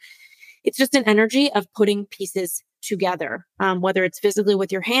developer. It's just an energy of putting pieces together, whether it's physically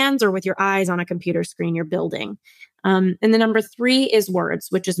with your hands or with your eyes on a computer screen, you're building. And the number three is words,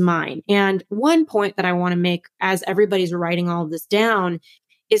 which is mine. And one point that I want to make as everybody's writing all of this down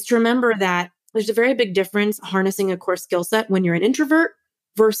is to remember that there's a very big difference harnessing a core skill set when you're an introvert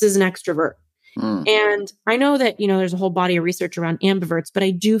versus an extrovert. And I know that, there's a whole body of research around ambiverts, but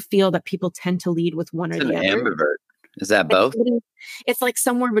I do feel that people tend to lead with one or the other. Ambivert. Is that both? It's like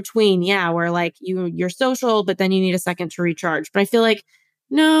somewhere between, where like you're social, but then you need a second to recharge. But I feel like,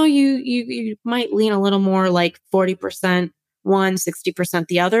 no, you might lean a little more like 40% one, 60%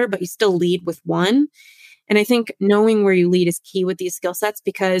 the other, but you still lead with one. And I think knowing where you lead is key with these skill sets,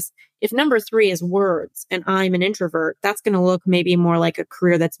 because if number three is words and I'm an introvert, that's going to look maybe more like a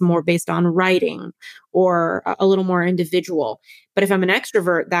career that's more based on writing or a little more individual. But if I'm an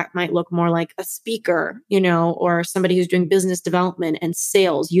extrovert, that might look more like a speaker, or somebody who's doing business development and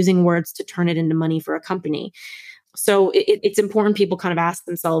sales, using words to turn it into money for a company. So it's important people kind of ask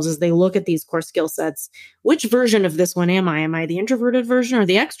themselves as they look at these core skill sets, which version of this one am I? Am I the introverted version or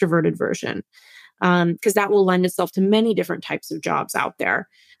the extroverted version? Because that will lend itself to many different types of jobs out there.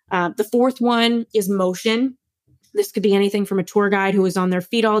 The fourth one is motion. This could be anything from a tour guide who is on their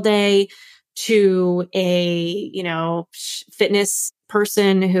feet all day to a, fitness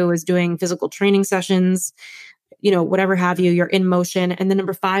person who is doing physical training sessions, whatever have you, you're in motion. And then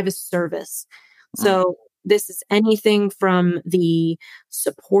number five is service. So this is anything from the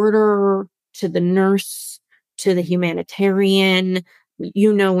supporter to the nurse to the humanitarian.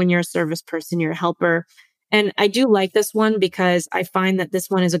 When you're a service person, you're a helper. And I do like this one because I find that this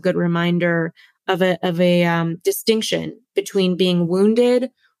one is a good reminder of a distinction between being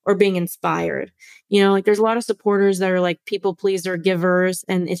wounded or being inspired. Like there's a lot of supporters that are like people pleaser givers,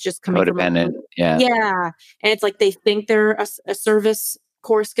 and it's just coming codependent. from Yeah. And it's like they think they're a service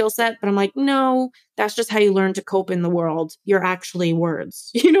core skill set, but I'm like, no, that's just how you learn to cope in the world. You're actually words.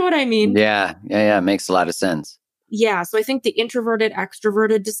 You know what I mean? Yeah. It makes a lot of sense. Yeah. So I think the introverted,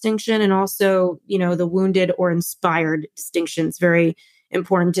 extroverted distinction, and also, the wounded or inspired distinction is very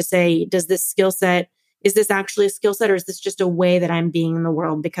important to say, is this actually a skill set, or is this just a way that I'm being in the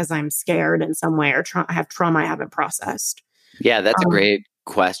world because I'm scared in some way or I have trauma I haven't processed? Yeah, that's a great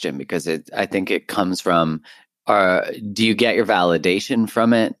question, because I think it comes from, do you get your validation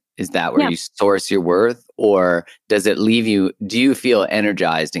from it? Is that where you source your worth? Or do you feel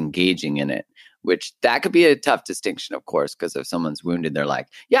energized engaging in it? Which that could be a tough distinction, of course, because if someone's wounded, they're like,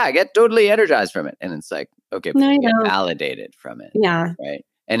 yeah, I get totally energized from it. And it's like, okay, but you get validated from it. Yeah. Right.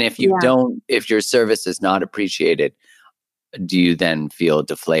 And if you don't, if your service is not appreciated, do you then feel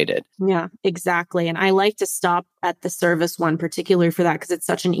deflated? Yeah, exactly. And I like to stop at the service one, particularly for that, because it's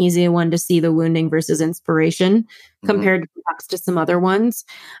such an easy one to see the wounding versus inspiration compared to perhaps to some other ones.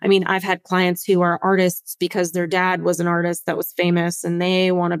 I mean, I've had clients who are artists because their dad was an artist that was famous and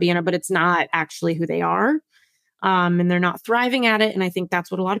they want to be in it, but it's not actually who they are. and they're not thriving at it. And I think that's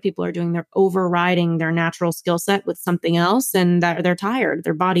what a lot of people are doing. They're overriding their natural skill set with something else, and that they're tired.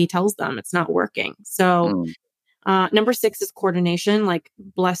 Their body tells them it's not working. So Mm. number 6 is coordination. Like,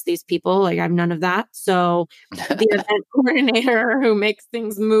 bless these people. Like, I have none of that. So the event coordinator who makes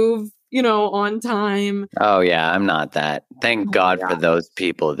things move, on time. Oh, yeah, I'm not that. Thank Oh my God for God. those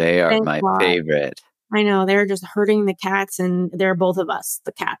people. They are Thank my God. favorite. I know they're just hurting the cats, and they're both of us,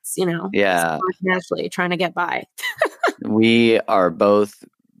 the cats, Yeah, naturally trying to get by. we are both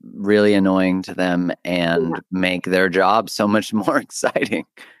really annoying to them Yeah. and make their job so much more exciting.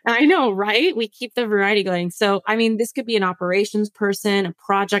 I know, right? We keep the variety going. So, I mean, this could be an operations person, a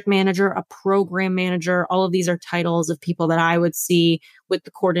project manager, a program manager. All of these are titles of people that I would see with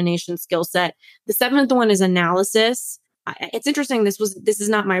the coordination skill set. The 7th one is analysis. It's interesting. This is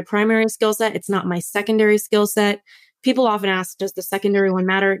not my primary skill set. It's not my secondary skill set. People often ask, does the secondary one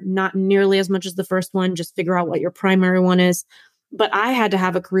matter? Not nearly as much as the first one. Just figure out what your primary one is. But I had to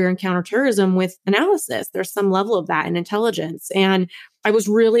have a career in counterterrorism with analysis. There's some level of that in intelligence. And I was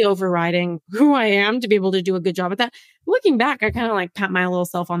really overriding who I am to be able to do a good job at that. Looking back, I kind of like pat my little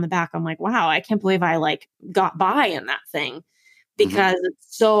self on the back. I'm like, wow, I can't believe I like got by in that thing, Mhm. because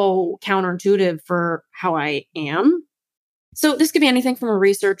it's so counterintuitive for how I am. So this could be anything from a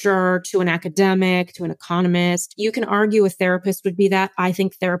researcher to an academic to an economist. You can argue a therapist would be that. I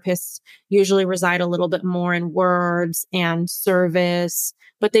think therapists usually reside a little bit more in words and service,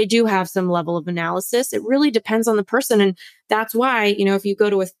 but they do have some level of analysis. It really depends on the person. And that's why, if you go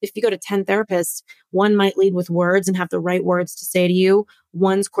to 10 therapists, one might lead with words and have the right words to say to you.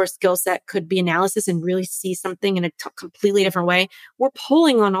 One's core skill set could be analysis and really see something in a completely different way. We're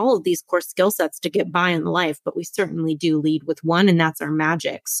pulling on all of these core skill sets to get by in life, but we certainly do lead with one, and that's our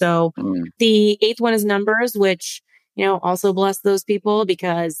magic. So Mm. the 8th one is numbers, which, also bless those people,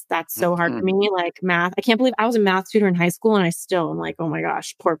 because that's so hard for Mhm. me. Like math. I can't believe I was a math tutor in high school, and I still am like, oh my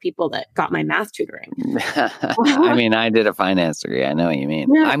gosh, poor people that got my math tutoring. I mean, I did a finance degree. I know what you mean.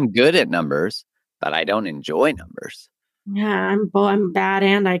 Yeah. I'm good at numbers, but I don't enjoy numbers. Yeah, I'm bad,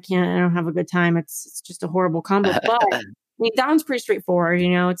 and I don't have a good time. It's just a horrible combo. But I mean, that one's pretty straightforward.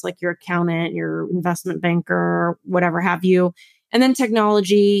 It's like your accountant, your investment banker, whatever have you. And then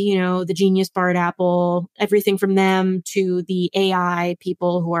technology, the Genius Bar at Apple, everything from them to the AI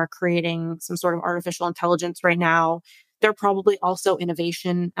people who are creating some sort of artificial intelligence right now. They're probably also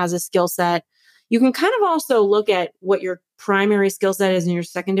innovation as a skill set. You can kind of also look at what your primary skill set is and your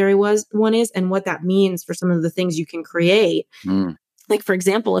secondary one is, and what that means for some of the things you can create. Mm, Like, for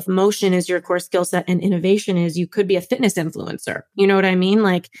example, if motion is your core skill set and innovation is, you could be a fitness influencer. You know what I mean?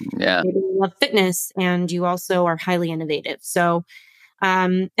 Like, yeah. maybe you love fitness and you also are highly innovative. So,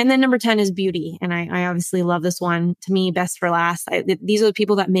 and then number 10 is beauty. And I obviously love this one. To me, best for last. These are the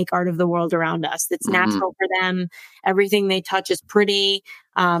people that make art of the world around us. It's Mhm. natural for them. Everything they touch is pretty.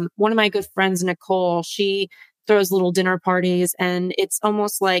 One of my good friends, Nicole, she throws little dinner parties, and it's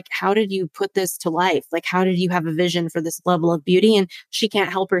almost like, how did you put this to life? Like, how did you have a vision for this level of beauty? And she can't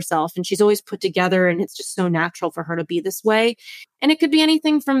help herself, and she's always put together, and it's just so natural for her to be this way. And it could be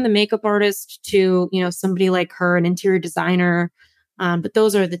anything from the makeup artist to, somebody like her, an interior designer. But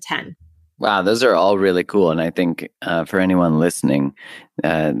those are the 10. Wow, those are all really cool. And I think for anyone listening,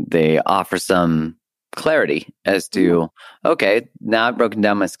 they offer some clarity as to, okay, now I've broken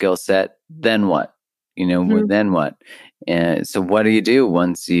down my skill set. Then what? Mhm. Then what? And so what do you do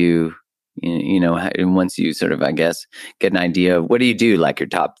once once you sort of, I guess, get an idea of what do you do, like your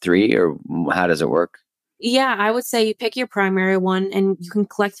top 3, or how does it work? Yeah, I would say you pick your primary one, and you can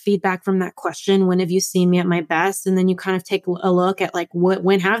collect feedback from that question. When have you seen me at my best? And then you kind of take a look at, like,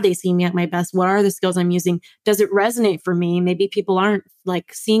 when have they seen me at my best? What are the skills I'm using? Does it resonate for me? Maybe people aren't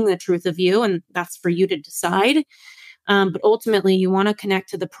like seeing the truth of you, and that's for you to decide. But ultimately, you want to connect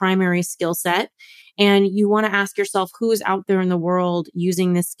to the primary skill set, and you want to ask yourself who is out there in the world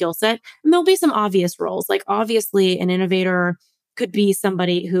using this skill set. And there'll be some obvious roles. Like, obviously, an innovator could be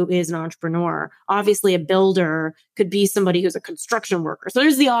somebody who is an entrepreneur. Obviously, a builder could be somebody who's a construction worker. So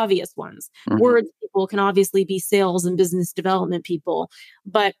there's the obvious ones. Mhm. Words people can obviously be sales and business development people.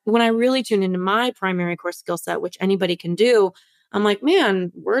 But when I really tune into my primary core skill set, which anybody can do, I'm like,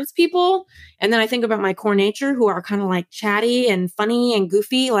 man, words people. And then I think about my core nature, who are kind of like chatty and funny and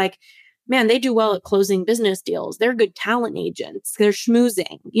goofy. Like, man, they do well at closing business deals. They're good talent agents. They're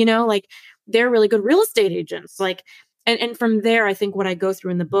schmoozing, like, they're really good real estate agents. Like, and from there, I think what I go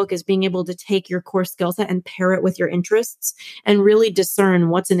through in the book is being able to take your core skill set and pair it with your interests, and really discern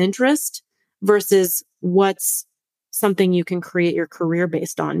what's an interest versus what's something you can create your career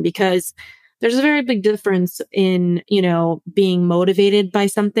based on. Because there's a very big difference in, being motivated by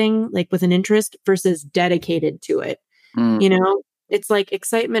something like with an interest versus dedicated to it. Mm. It's like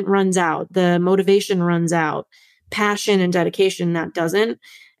excitement runs out, the motivation runs out, passion and dedication that doesn't.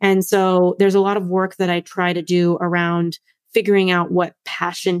 And so there's a lot of work that I try to do around figuring out what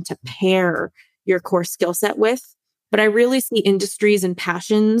passion to pair your core skill set with. But I really see industries and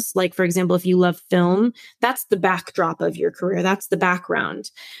passions, like, for example, if you love film, that's the backdrop of your career. That's the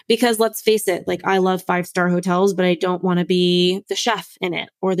background. Because let's face it, like, I love five-star hotels, but I don't want to be the chef in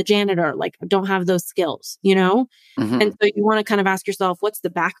it or the janitor. Like, I don't have those skills, Mm-hmm. And so you want to kind of ask yourself, what's the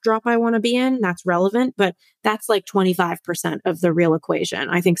backdrop I want to be in? That's relevant, but that's like 25% of the real equation.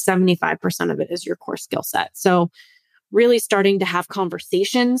 I think 75% of it is your core skill set. So really starting to have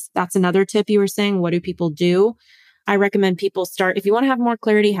conversations. That's another tip you were saying. What do people do? I recommend people start, if you want to have more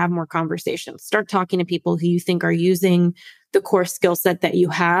clarity, have more conversations. Start talking to people who you think are using the core skill set that you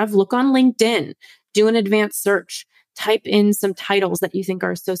have. Look on LinkedIn, do an advanced search, type in some titles that you think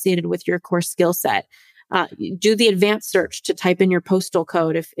are associated with your core skill set. Do the advanced search to type in your postal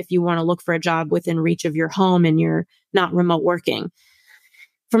code if you want to look for a job within reach of your home and you're not remote working.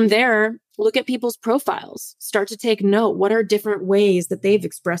 From there, look at people's profiles. Start to take note. What are different ways that they've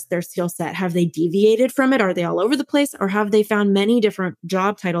expressed their skill set? Have they deviated from it? Are they all over the place? Or have they found many different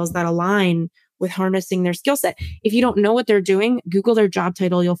job titles that align with harnessing their skill set? If you don't know what they're doing, Google their job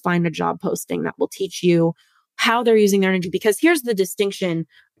title. You'll find a job posting that will teach you how they're using their energy. Because here's the distinction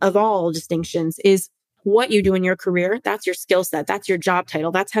of all distinctions is what you do in your career. That's your skill set. That's your job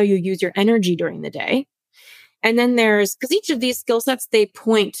title. That's how you use your energy during the day. And then because each of these skill sets, they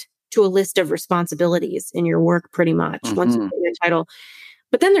point to a list of responsibilities in your work pretty much once you get your title.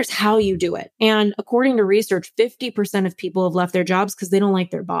 But then there's how you do it. And according to research, 50% of people have left their jobs because they don't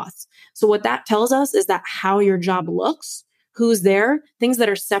like their boss. So what that tells us is that how your job looks, who's there, things that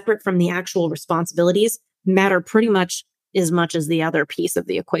are separate from the actual responsibilities matter pretty much as the other piece of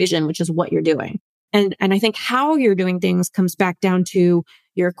the equation, which is what you're doing. And I think how you're doing things comes back down to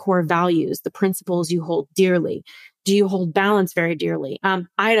your core values, the principles you hold dearly. Do you hold balance very dearly? I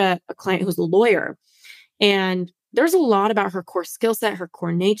had a client who's a lawyer, and there's a lot about her core skill set, her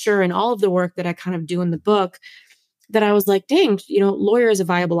core nature, and all of the work that I kind of do in the book that I was like, dang, lawyer is a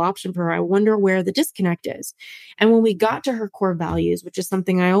viable option for her. I wonder where the disconnect is. And when we got to her core values, which is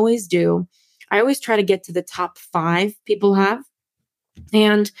something I always do, I always try to get to the top 5 people have.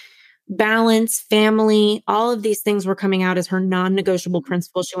 And balance, family, all of these things were coming out as her non-negotiable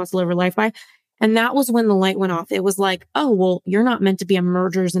principles she wants to live her life by. And that was when the light went off. It was like, oh, well, you're not meant to be a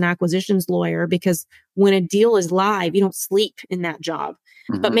mergers and acquisitions lawyer because when a deal is live, you don't sleep in that job.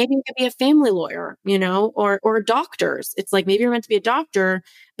 Mm-hmm. But maybe you could be a family lawyer, or doctors. It's like, maybe you're meant to be a doctor,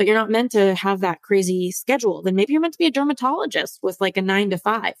 but you're not meant to have that crazy schedule. Then maybe you're meant to be a dermatologist with like a 9 to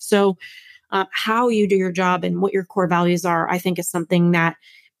 5. So how you do your job and what your core values are, I think is something that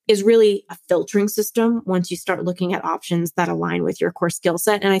is really a filtering system once you start looking at options that align with your core skill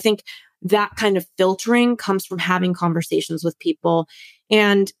set. And I think that kind of filtering comes from having conversations with people.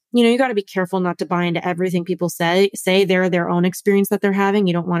 And, you got to be careful not to buy into everything people say they're their own experience that they're having.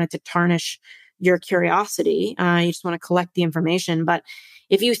 You don't want it to tarnish your curiosity. You just want to collect the information. But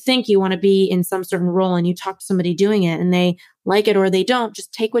if you think you want to be in some certain role and you talk to somebody doing it and they like it or they don't,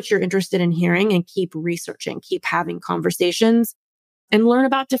 just take what you're interested in hearing and keep researching, keep having conversations. And learn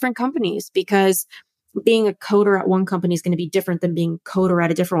about different companies, because being a coder at one company is going to be different than being a coder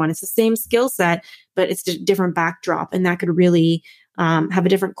at a different one. It's the same skill set, but it's a different backdrop. And that could really have a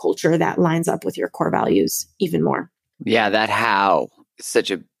different culture that lines up with your core values even more. Yeah, that how is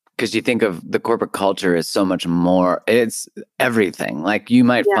because you think of the corporate culture as so much more, it's everything. Like you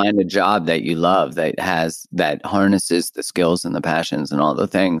might find a job that you love that harnesses the skills and the passions and all the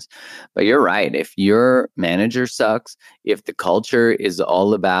things. But you're right. If your manager sucks, if the culture is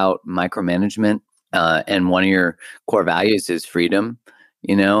all about micromanagement, and one of your core values is freedom,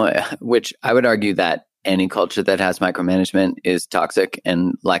 which I would argue that any culture that has micromanagement is toxic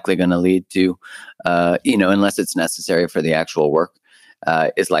and likely going to lead to, unless it's necessary for the actual work,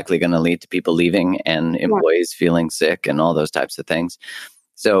 is likely going to lead to people leaving and employees feeling sick and all those types of things.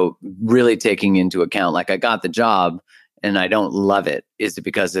 So really taking into account, like, I got the job and I don't love it. Is it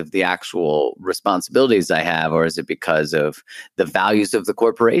because of the actual responsibilities I have, or is it because of the values of the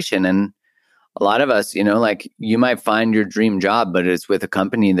corporation? And a lot of us, like, you might find your dream job, but it's with a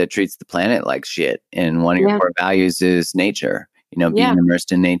company that treats the planet like shit. And one of your core values is nature, being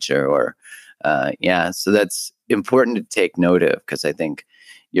immersed in nature, or so that's important to take note of, because I think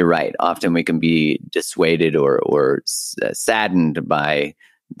you're right. Often we can be dissuaded or saddened by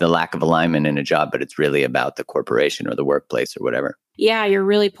the lack of alignment in a job, but it's really about the corporation or the workplace or whatever. Yeah, you're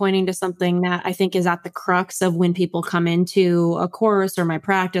really pointing to something that I think is at the crux of when people come into a course or my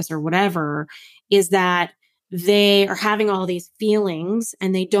practice or whatever, is that they are having all these feelings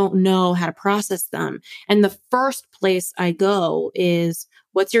and they don't know how to process them. And the first place I go is,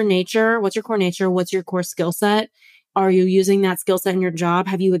 what's your nature? What's your core nature? What's your core skill set? Are you using that skill set in your job?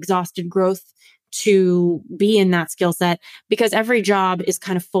 Have you exhausted growth to be in that skill set? Because every job is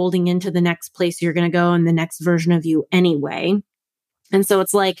kind of folding into the next place you're going to go and the next version of you anyway. And so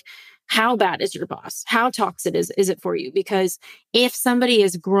it's like, how bad is your boss? How toxic is it for you? Because if somebody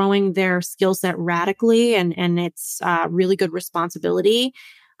is growing their skill set radically and it's really good responsibility,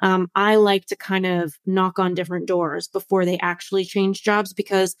 I like to kind of knock on different doors before they actually change jobs,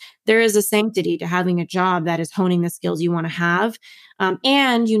 because there is a sanctity to having a job that is honing the skills you want to have.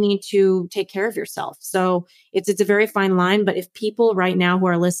 And you need to take care of yourself. So it's a very fine line. But if people right now who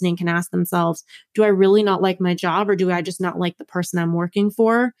are listening can ask themselves, do I really not like my job, or do I just not like the person I'm working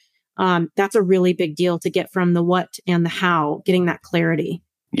for? That's a really big deal to get from the what and the how, getting that clarity.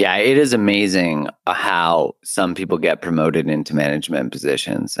 Yeah, it is amazing how some people get promoted into management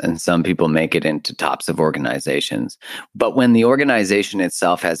positions and some people make it into tops of organizations. But when the organization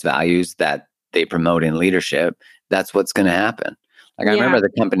itself has values that they promote in leadership, that's what's going to happen. Like, I remember the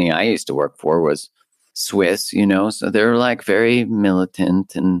company I used to work for was Swiss, so they're like very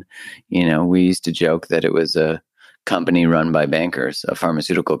militant. And, we used to joke that it was a company run by bankers, a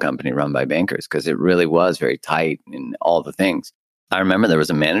pharmaceutical company run by bankers, because it really was very tight in all the things. I remember there was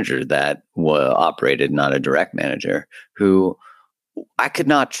a manager that operated, not a direct manager, who I could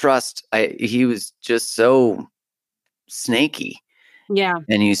not trust. He was just so snaky. Yeah.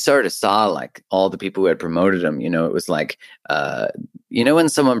 And you sort of saw like all the people who had promoted him, it was like, when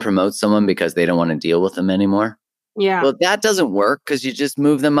someone promotes someone because they don't want to deal with them anymore. Yeah. Well, that doesn't work because you just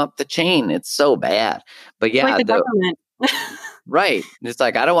move them up the chain. It's so bad. But yeah, like the government. Right. It's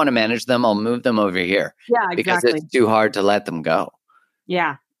like, I don't want to manage them. I'll move them over here. Yeah, exactly. Because it's too hard to let them go.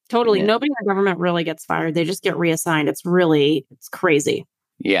 Yeah, totally. Yeah. Nobody in the government really gets fired. They just get reassigned. It's crazy.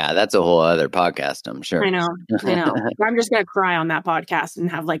 Yeah, that's a whole other podcast, I'm sure. I know. I'm just going to cry on that podcast and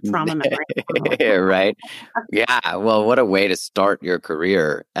have like trauma memory. Right. Yeah. Well, what a way to start your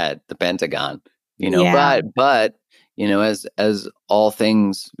career at the Pentagon, but, as all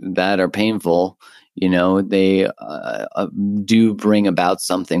things that are painful, they do bring about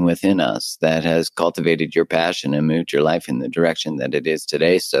something within us that has cultivated your passion and moved your life in the direction that it is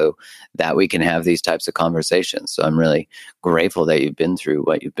today, so that we can have these types of conversations. So I'm really grateful that you've been through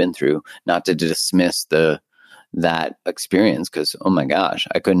what you've been through, not to dismiss that experience, because, oh my gosh,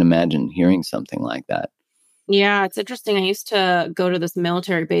 I couldn't imagine hearing something like that. Yeah, it's interesting. I used to go to this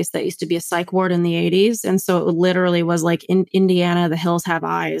military base that used to be a psych ward in the 80s. And so it literally was like in Indiana, the hills have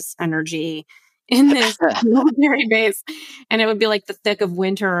eyes energy in this military base. And it would be like the thick of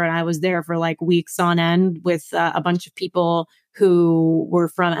winter. And I was there for like weeks on end with a bunch of people who were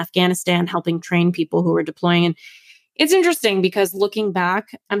from Afghanistan, helping train people who were deploying. And it's interesting because looking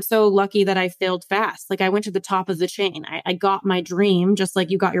back, I'm so lucky that I failed fast. Like, I went to the top of the chain. I got my dream, just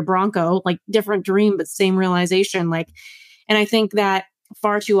like you got your Bronco, like different dream, but same realization. And I think that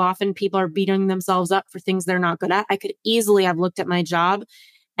far too often people are beating themselves up for things they're not good at. I could easily have looked at my job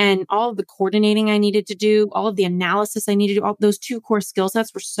and all of the coordinating I needed to do, all of the analysis I needed to do, all those two core skill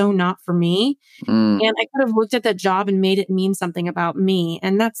sets were so not for me. And I could have looked at that job and made it mean something about me.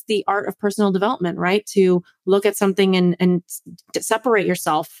 And that's the art of personal development, right? To look at something and to separate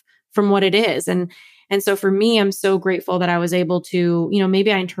yourself from what it is. And so for me, I'm so grateful that I was able to,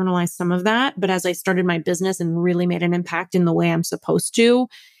 maybe I internalized some of that, but as I started my business and really made an impact in the way I'm supposed to,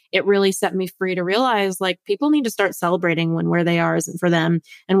 it really set me free to realize like people need to start celebrating when where they are isn't for them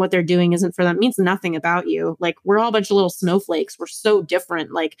and what they're doing isn't for them. It means nothing about you. Like, we're all a bunch of little snowflakes. We're so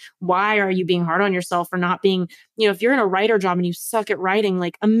different. Like, why are you being hard on yourself for not being, if you're in a writer job and you suck at writing,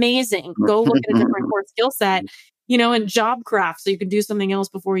 like, amazing, go look at a different core skill set, and job craft so you can do something else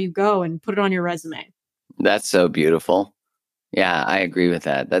before you go and put it on your resume. That's so beautiful. Yeah, I agree with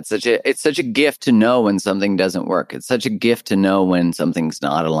that. It's such a gift to know when something doesn't work. It's such a gift to know when something's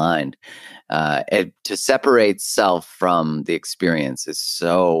not aligned. To separate self from the experience is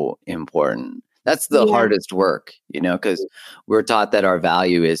so important. That's the hardest work, because we're taught that our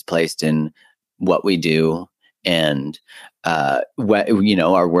value is placed in what we do, and our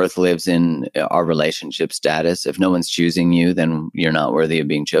worth lives in our relationship status. If no one's choosing you, then you're not worthy of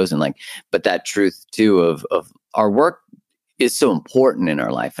being chosen. But that truth too of our work is so important in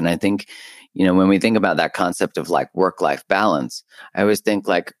our life. And I think, when we think about that concept of like work-life balance, I always think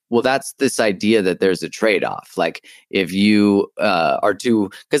like, well, that's this idea that there's a trade-off. Like if you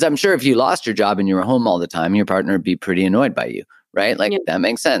because I'm sure if you lost your job and you were home all the time, your partner would be pretty annoyed by you, right? Like Yeah. that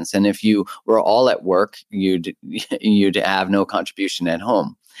makes sense. And if you were all at work, you'd have no contribution at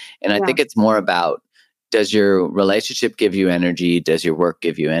home. And I think it's more about, does your relationship give you energy? Does your work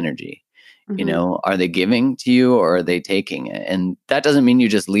give you energy? Are they giving to you or are they taking it? And that doesn't mean you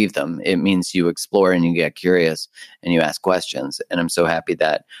just leave them. It means you explore and you get curious and you ask questions. And I'm so happy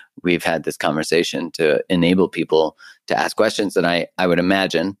that we've had this conversation to enable people to ask questions. And I would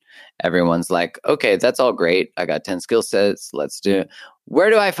imagine everyone's like, okay, that's all great. I got 10 skill sets. Let's do it. Where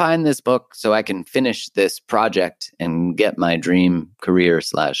do I find this book so I can finish this project and get my dream career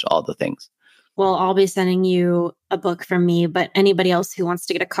 / all the things? Well, I'll be sending you a book from me, but anybody else who wants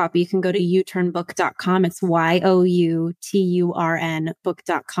to get a copy, you can go to youturnbook.com. It's YOUTURN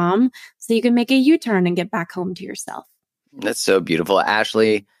book.com. So you can make a U-turn and get back home to yourself. That's so beautiful.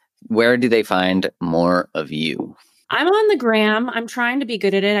 Ashley, where do they find more of you? I'm on the gram. I'm trying to be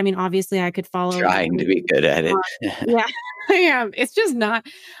good at it. I mean, obviously I could follow. Trying to be good at it. Yeah, I am. It's just not,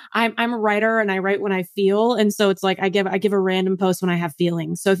 I'm a writer and I write when I feel. And so it's like, I give a random post when I have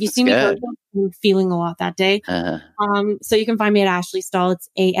feelings. So if you see me post, I'm feeling a lot that day. So you can find me at Ashley Stahl. It's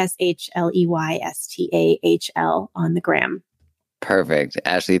ASHLEYSTAHL on the gram. Perfect.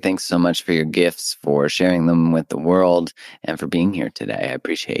 Ashley, thanks so much for your gifts, for sharing them with the world, and for being here today. I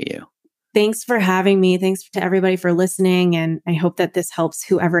appreciate you. Thanks for having me. Thanks to everybody for listening. And I hope that this helps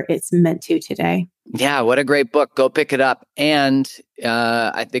whoever it's meant to today. Yeah, what a great book. Go pick it up. And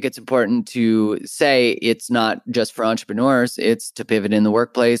I think it's important to say it's not just for entrepreneurs. It's to pivot in the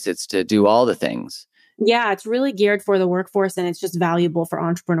workplace. It's to do all the things. Yeah, it's really geared for the workforce, and it's just valuable for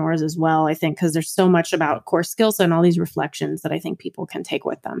entrepreneurs as well, I think, because there's so much about core skills and all these reflections that I think people can take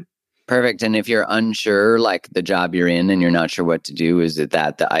with them. Perfect. And if you're unsure, like the job you're in and you're not sure what to do, is it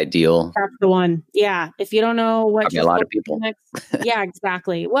that the ideal? That's the one. Yeah. If you don't know what a lot of people. Next, yeah,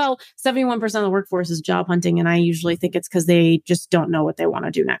 exactly. Well, 71% of the workforce is job hunting. And I usually think it's because they just don't know what they want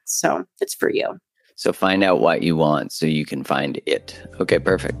to do next. So it's for you. So find out what you want so you can find it. Okay,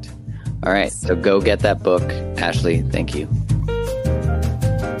 perfect. All right. So go get that book. Ashley, thank you.